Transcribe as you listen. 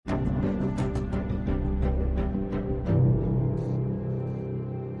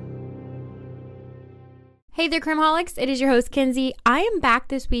Hey there, Crimeholics. It is your host, Kenzie. I am back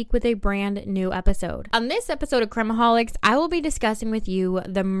this week with a brand new episode. On this episode of Crimeholics, I will be discussing with you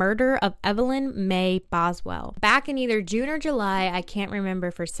the murder of Evelyn Mae Boswell. Back in either June or July, I can't remember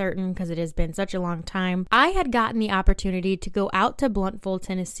for certain because it has been such a long time, I had gotten the opportunity to go out to Bluntfold,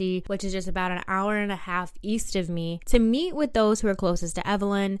 Tennessee, which is just about an hour and a half east of me, to meet with those who are closest to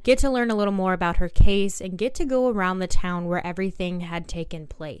Evelyn, get to learn a little more about her case, and get to go around the town where everything had taken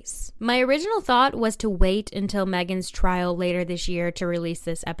place. My original thought was to wait until Megan's trial later this year to release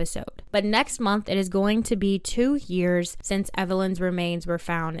this episode. But next month, it is going to be 2 years since Evelyn's remains were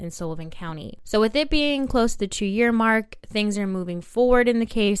found in Sullivan County. So with it being close to the 2-year mark, things are moving forward in the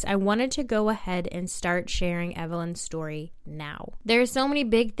case. I wanted to go ahead and start sharing Evelyn's story now. There are so many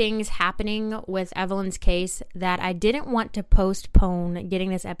big things happening with Evelyn's case that I didn't want to postpone getting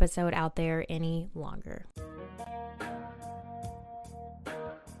this episode out there any longer.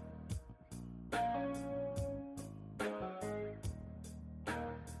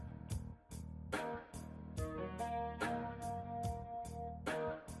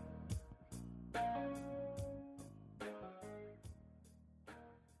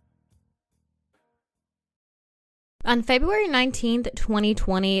 On February 19th,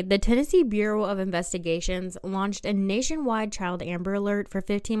 2020, the Tennessee Bureau of Investigations launched a nationwide child Amber Alert for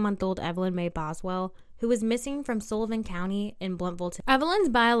 15-month-old Evelyn Mae Boswell, who was missing from Sullivan County in Bluntfold. Evelyn's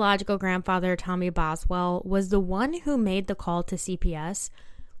biological grandfather, Tommy Boswell, was the one who made the call to CPS,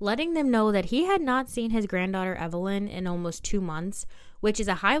 letting them know that he had not seen his granddaughter Evelyn in almost 2 months, which is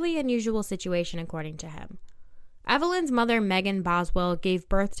a highly unusual situation according to him. Evelyn's mother, Megan Boswell, gave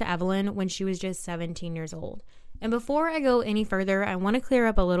birth to Evelyn when she was just 17 years old. And before I go any further, I want to clear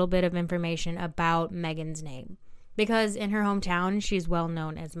up a little bit of information about Megan's name. Because in her hometown, she's well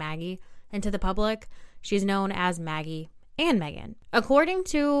known as Maggie, and to the public, she's known as Maggie and Megan. According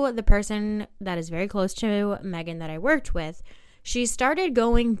to the person that is very close to Megan that I worked with, she started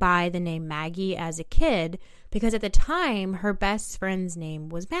going by the name Maggie as a kid because at the time, her best friend's name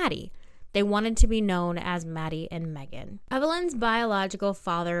was Maddie. They wanted to be known as Maddie and Megan. Evelyn's biological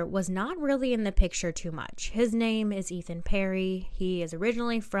father was not really in the picture too much. His name is Ethan Perry. He is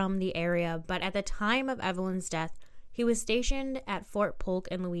originally from the area, but at the time of Evelyn's death, he was stationed at Fort Polk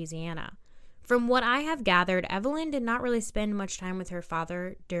in Louisiana. From what I have gathered, Evelyn did not really spend much time with her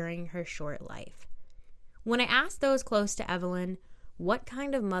father during her short life. When I asked those close to Evelyn what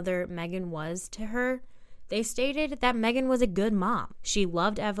kind of mother Megan was to her, they stated that Megan was a good mom. She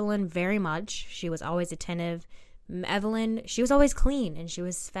loved Evelyn very much. She was always attentive. Evelyn, she was always clean and she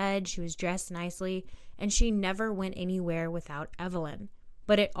was fed, she was dressed nicely, and she never went anywhere without Evelyn.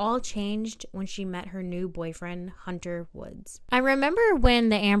 But it all changed when she met her new boyfriend, Hunter Woods. I remember when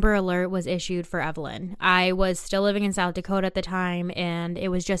the Amber Alert was issued for Evelyn. I was still living in South Dakota at the time, and it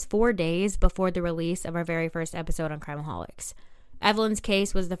was just 4 days before the release of our very first episode on Crimeholics. Evelyn's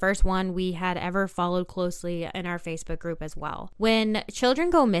case was the first one we had ever followed closely in our Facebook group as well. When children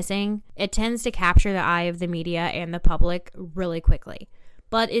go missing, it tends to capture the eye of the media and the public really quickly.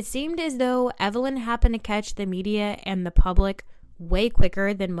 But it seemed as though Evelyn happened to catch the media and the public way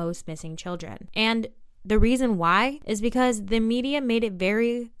quicker than most missing children. And the reason why is because the media made it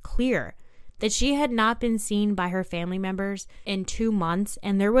very clear that she had not been seen by her family members in 2 months,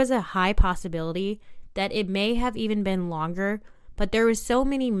 and there was a high possibility that it may have even been longer. But there was so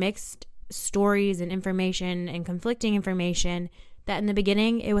many mixed stories and information and conflicting information that in the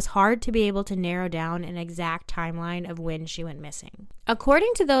beginning, it was hard to be able to narrow down an exact timeline of when she went missing.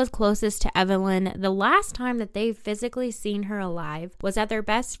 According to those closest to Evelyn, the last time that they've physically seen her alive was at their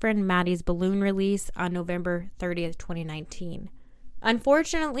best friend Maddie's balloon release on November 30th, 2019.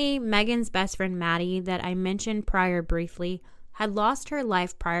 Unfortunately, Megan's best friend Maddie, that I mentioned prior briefly, had lost her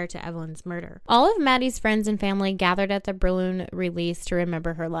life prior to Evelyn's murder. All of Maddie's friends and family gathered at the balloon release to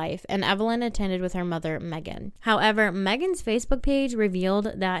remember her life, and Evelyn attended with her mother, Megan. However, Megan's Facebook page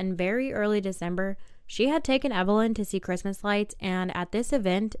revealed that in very early December, she had taken Evelyn to see Christmas lights, and at this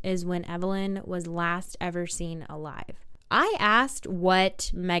event is when Evelyn was last ever seen alive. I asked what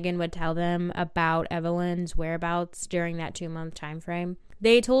Megan would tell them about Evelyn's whereabouts during that 2-month time frame.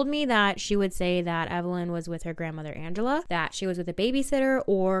 They told me that she would say that Evelyn was with her grandmother Angela, that she was with a babysitter,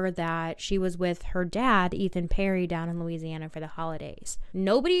 or that she was with her dad, Ethan Perry, down in Louisiana for the holidays.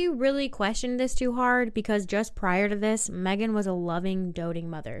 Nobody really questioned this too hard because just prior to this, Megan was a loving, doting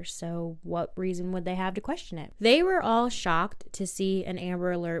mother, so what reason would they have to question it? They were all shocked to see an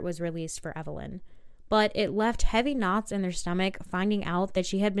Amber Alert was released for Evelyn, but it left heavy knots in their stomach finding out that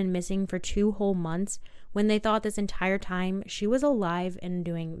she had been missing for 2 whole months when they thought this entire time she was alive and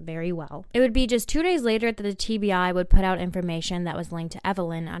doing very well. It would be just 2 days later that the TBI would put out information that was linked to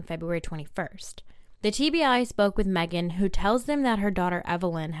Evelyn on February 21st. The TBI spoke with Megan, who tells them that her daughter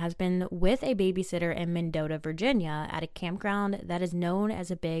Evelyn has been with a babysitter in Mendota, Virginia, at a campground that is known as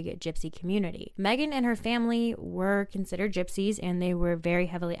a big gypsy community. Megan and her family were considered gypsies, and they were very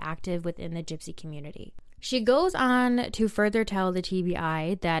heavily active within the gypsy community. She goes on to further tell the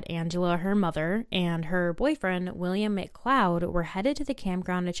TBI that Angela, her mother, and her boyfriend, William McLeod, were headed to the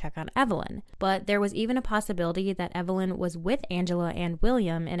campground to check on Evelyn. But there was even a possibility that Evelyn was with Angela and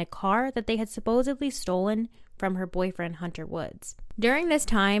William in a car that they had supposedly stolen from her boyfriend, Hunter Woods. During this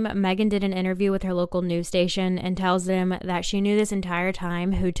time, Megan did an interview with her local news station and tells them that she knew this entire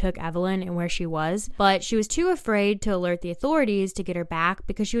time who took Evelyn and where she was, but she was too afraid to alert the authorities to get her back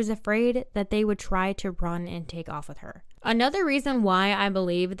because she was afraid that they would try to run and take off with her. Another reason why I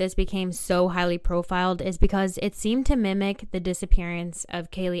believe this became so highly profiled is because it seemed to mimic the disappearance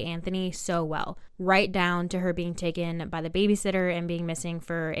of Caylee Anthony so well, right down to her being taken by the babysitter and being missing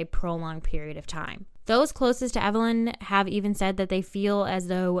for a prolonged period of time. Those closest to Evelyn have even said that they feel as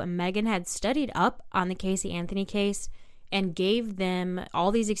though Megan had studied up on the Casey Anthony case and gave them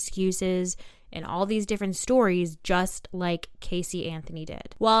all these excuses and all these different stories just like Casey Anthony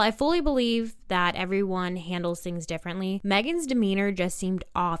did. While I fully believe that everyone handles things differently, Megan's demeanor just seemed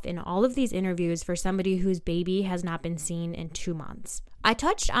off in all of these interviews for somebody whose baby has not been seen in 2 months. I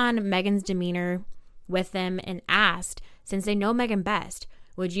touched on Megan's demeanor with them and asked, since they know Megan best,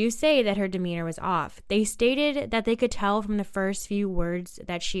 would you say that her demeanor was off? They stated that they could tell from the first few words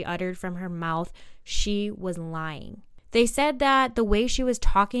that she uttered from her mouth she was lying. They said that the way she was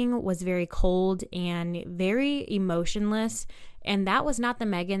talking was very cold and very emotionless, and that was not the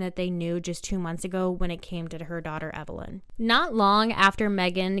Megan that they knew just 2 months ago when it came to her daughter Evelyn. Not long after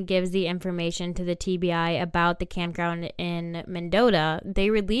Megan gives the information to the TBI about the campground in Mendota, they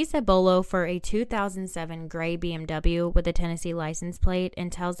release a bolo for a 2007 gray BMW with a Tennessee license plate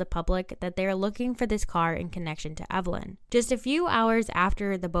and tells the public that they are looking for this car in connection to Evelyn. Just a few hours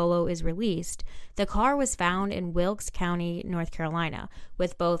after the bolo is released, the car was found in Wilkes County, North Carolina,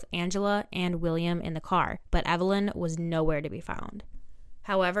 with both Angela and William in the car, but Evelyn was nowhere to be found.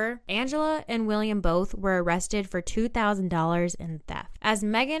 However, Angela and William both were arrested for $2,000 in theft. As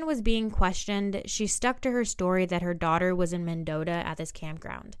Megan was being questioned, she stuck to her story that her daughter was in Mendota at this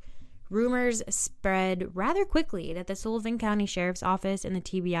campground. Rumors spread rather quickly that the Sullivan County Sheriff's Office and the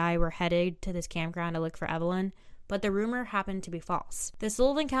TBI were headed to this campground to look for Evelyn, but the rumor happened to be false. The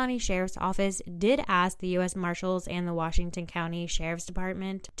Sullivan County Sheriff's Office did ask the U.S. Marshals and the Washington County Sheriff's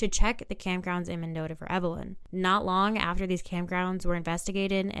Department to check the campgrounds in Mendota for Evelyn. Not long after these campgrounds were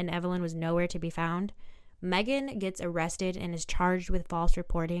investigated and Evelyn was nowhere to be found, Megan gets arrested and is charged with false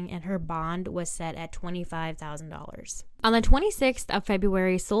reporting, and her bond was set at $25,000. On the 26th of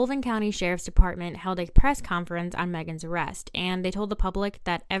February, Sullivan County Sheriff's Department held a press conference on Megan's arrest, and they told the public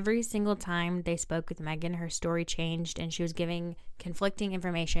that every single time they spoke with Megan, her story changed and she was giving conflicting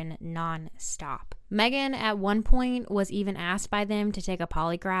information non-stop. Megan at one point was even asked by them to take a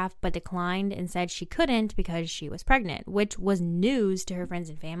polygraph, but declined and said she couldn't because she was pregnant, which was news to her friends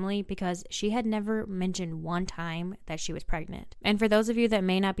and family because she had never mentioned one time that she was pregnant. And for those of you that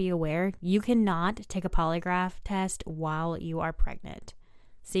may not be aware, you cannot take a polygraph test while you are pregnant.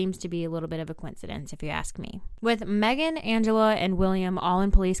 Seems to be a little bit of a coincidence if you ask me. With Megan, Angela, and William all in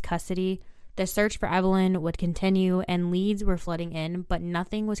police custody, the search for Evelyn would continue and leads were flooding in, but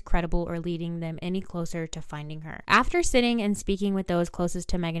nothing was credible or leading them any closer to finding her. After sitting and speaking with those closest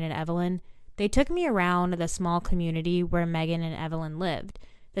to Megan and Evelyn, they took me around the small community where Megan and Evelyn lived.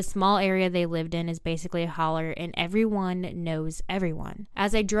 The small area they lived in is basically a holler and everyone knows everyone.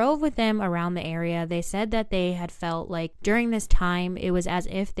 As I drove with them around the area, they said that they had felt like during this time it was as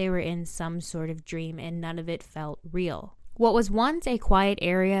if they were in some sort of dream and none of it felt real. What was once a quiet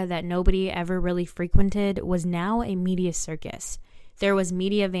area that nobody ever really frequented was now a media circus. There was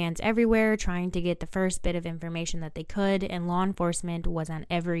media vans everywhere trying to get the first bit of information that they could, and law enforcement was on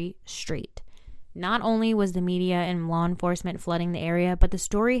every street. Not only was the media and law enforcement flooding the area, but the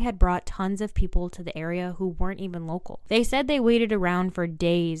story had brought tons of people to the area who weren't even local. They said they waited around for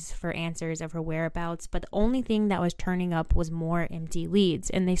days for answers of her whereabouts, but the only thing that was turning up was more empty leads,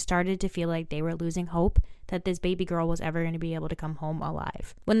 and they started to feel like they were losing hope that this baby girl was ever going to be able to come home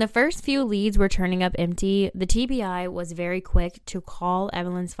alive. When the first few leads were turning up empty, the TBI was very quick to call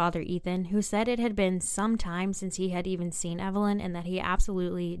Evelyn's father, Ethan, who said it had been some time since he had even seen Evelyn and that he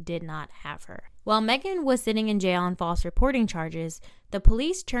absolutely did not have her. While Megan was sitting in jail on false reporting charges, the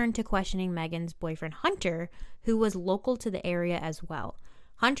police turned to questioning Megan's boyfriend, Hunter, who was local to the area as well.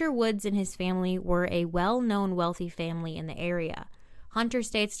 Hunter Woods and his family were a well-known wealthy family in the area. Hunter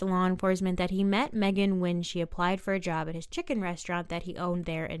states to law enforcement that he met Megan when she applied for a job at his chicken restaurant that he owned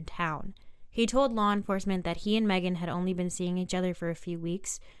there in town. He told law enforcement that he and Megan had only been seeing each other for a few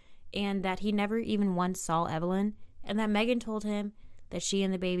weeks and that he never even once saw Evelyn, and that Megan told him that she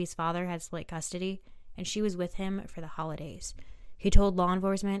and the baby's father had split custody and she was with him for the holidays. He told law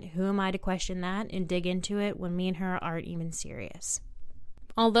enforcement, "Who am I to question that and dig into it when me and her aren't even serious?"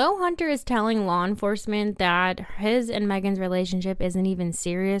 Although Hunter is telling law enforcement that his and Megan's relationship isn't even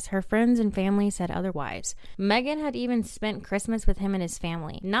serious, her friends and family said otherwise. Megan had even spent Christmas with him and his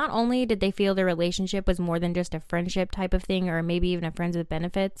family. Not only did they feel their relationship was more than just a friendship type of thing or maybe even a friends with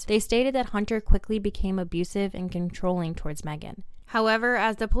benefits, they stated that Hunter quickly became abusive and controlling towards Megan. However,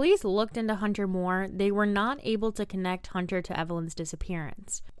 as the police looked into Hunter more, they were not able to connect Hunter to Evelyn's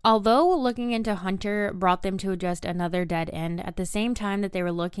disappearance. Although looking into Hunter brought them to just another dead end, at the same time that they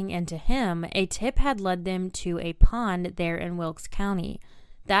were looking into him, a tip had led them to a pond there in Wilkes County.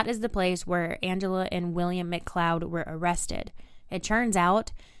 That is the place where Angela and William McLeod were arrested. It turns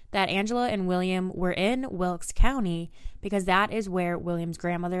out that Angela and William were in Wilkes County because that is where William's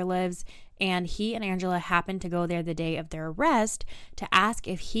grandmother lives, and he and Angela happened to go there the day of their arrest to ask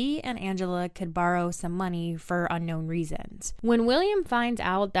if he and Angela could borrow some money for unknown reasons. When William finds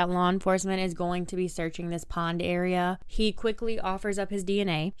out that law enforcement is going to be searching this pond area, he quickly offers up his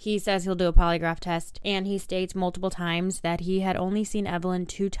DNA. He says he'll do a polygraph test, and he states multiple times that he had only seen Evelyn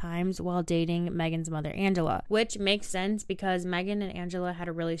 2 times while dating Megan's mother, Angela, which makes sense because Megan and Angela had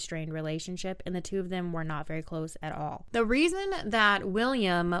a really strained relationship, and the two of them were not very close at all. The reason that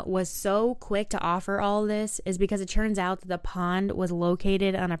William was so quick to offer all this is because it turns out that the pond was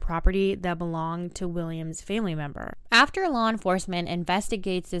located on a property that belonged to William's family member. After law enforcement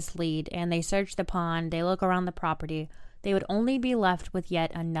investigates this lead and they search the pond, they look around the property, they would only be left with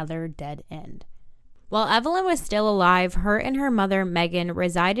yet another dead end. While Evelyn was still alive, her and her mother, Megan,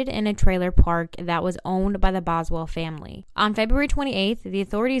 resided in a trailer park that was owned by the Boswell family. On February 28th, the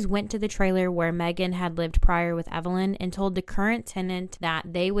authorities went to the trailer where Megan had lived prior with Evelyn and told the current tenant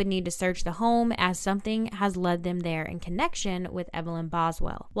that they would need to search the home as something has led them there in connection with Evelyn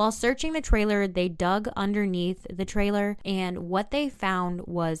Boswell. While searching the trailer, they dug underneath the trailer, and what they found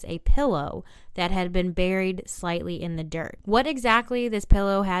was a pillow that had been buried slightly in the dirt. What exactly this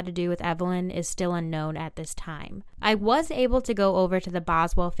pillow had to do with Evelyn is still unknown at this time. I was able to go over to the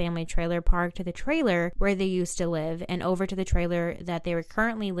Boswell family trailer park, to the trailer where they used to live, and over to the trailer that they were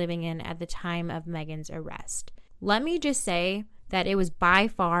currently living in at the time of Megan's arrest. Let me just say that it was by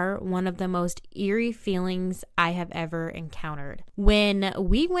far one of the most eerie feelings I have ever encountered. When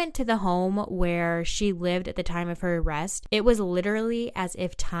we went to the home where she lived at the time of her arrest, it was literally as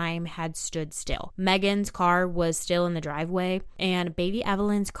if time had stood still. Megan's car was still in the driveway, and baby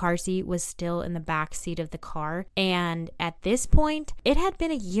Evelyn's car seat was still in the back seat of the car. And at this point, it had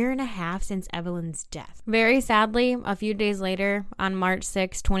been 1.5 years since Evelyn's death. Very sadly, a few days later, on March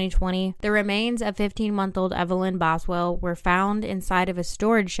 6, 2020, the remains of 15-month-old Evelyn Boswell were found inside of a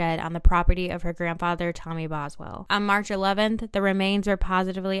storage shed on the property of her grandfather, Tommy Boswell. On March 11th, the remains were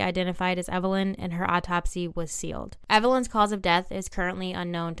positively identified as Evelyn, and her autopsy was sealed. Evelyn's cause of death is currently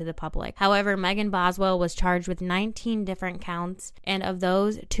unknown to the public. However, Megan Boswell was charged with 19 different counts, and of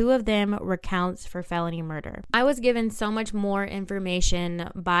those, 2 of them were counts for felony murder. I was given so much more information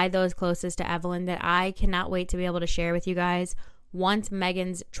by those closest to Evelyn that I cannot wait to be able to share with you guys once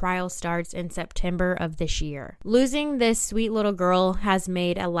Megan's trial starts in September of this year. Losing this sweet little girl has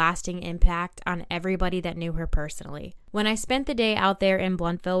made a lasting impact on everybody that knew her personally. When I spent the day out there in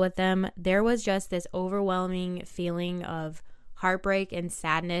Blountville with them, there was just this overwhelming feeling of heartbreak and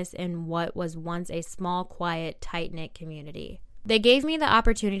sadness in what was once a small, quiet, tight-knit community. They gave me the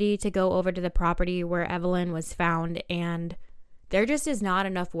opportunity to go over to the property where Evelyn was found, and there just is not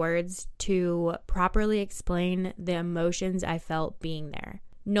enough words to properly explain the emotions I felt being there.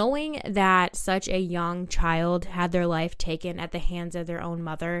 Knowing that such a young child had their life taken at the hands of their own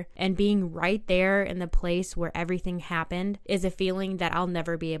mother and being right there in the place where everything happened is a feeling that I'll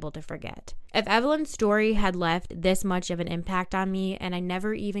never be able to forget. If Evelyn's story had left this much of an impact on me and I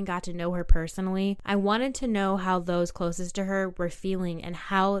never even got to know her personally, I wanted to know how those closest to her were feeling and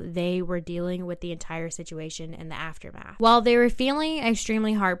how they were dealing with the entire situation in the aftermath. While they were feeling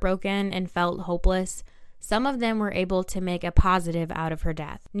extremely heartbroken and felt hopeless, some of them were able to make a positive out of her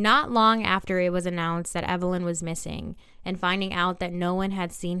death. Not long after it was announced that Evelyn was missing, and finding out that no one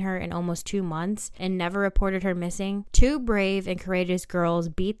had seen her in almost 2 months and never reported her missing, two brave and courageous girls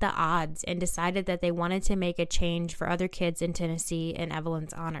beat the odds and decided that they wanted to make a change for other kids in Tennessee in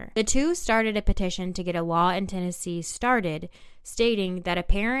Evelyn's honor. The two started a petition to get a law in Tennessee started, stating that a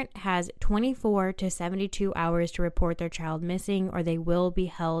parent has 24 to 72 hours to report their child missing or they will be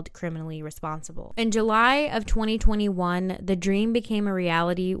held criminally responsible. In July of 2021, the dream became a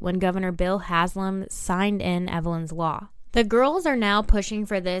reality when Governor Bill Haslam signed in Evelyn's law. The girls are now pushing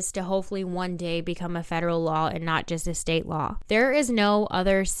for this to hopefully one day become a federal law and not just a state law. There is no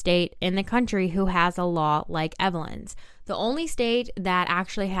other state in the country who has a law like Evelyn's. The only state that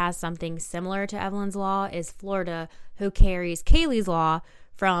actually has something similar to Evelyn's law is Florida, who carries Caylee's law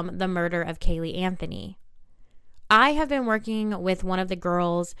from the murder of Caylee Anthony. I have been working with one of the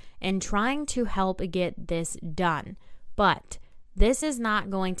girls and trying to help get this done, but this is not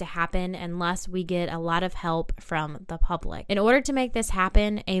going to happen unless we get a lot of help from the public. In order to make this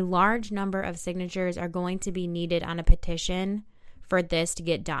happen, a large number of signatures are going to be needed on a petition for this to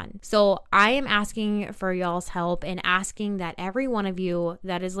get done. So I am asking for y'all's help and asking that every one of you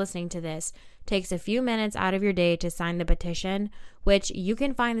that is listening to this takes a few minutes out of your day to sign the petition, which you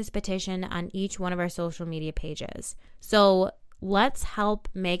can find this petition on each one of our social media pages. So let's help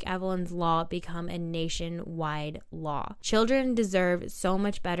make Evelyn's law become a nationwide law. Children deserve so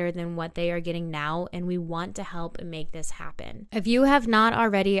much better than what they are getting now, and we want to help make this happen. If you have not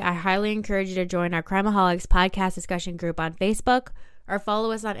already, I highly encourage you to join our Crimeaholics podcast discussion group on Facebook or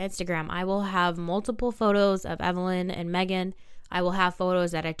follow us on Instagram. I will have multiple photos of Evelyn and Megan. I will have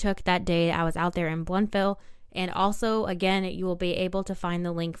photos that I took that day I was out there in Bluntville. And also, again, you will be able to find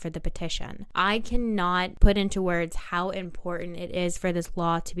the link for the petition. I cannot put into words how important it is for this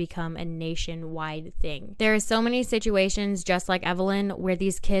law to become a nationwide thing. There are so many situations just like Evelyn where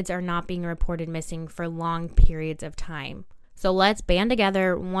these kids are not being reported missing for long periods of time. So let's band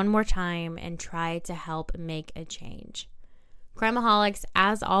together one more time and try to help make a change. Crimeaholics,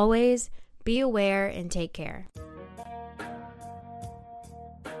 as always, be aware and take care.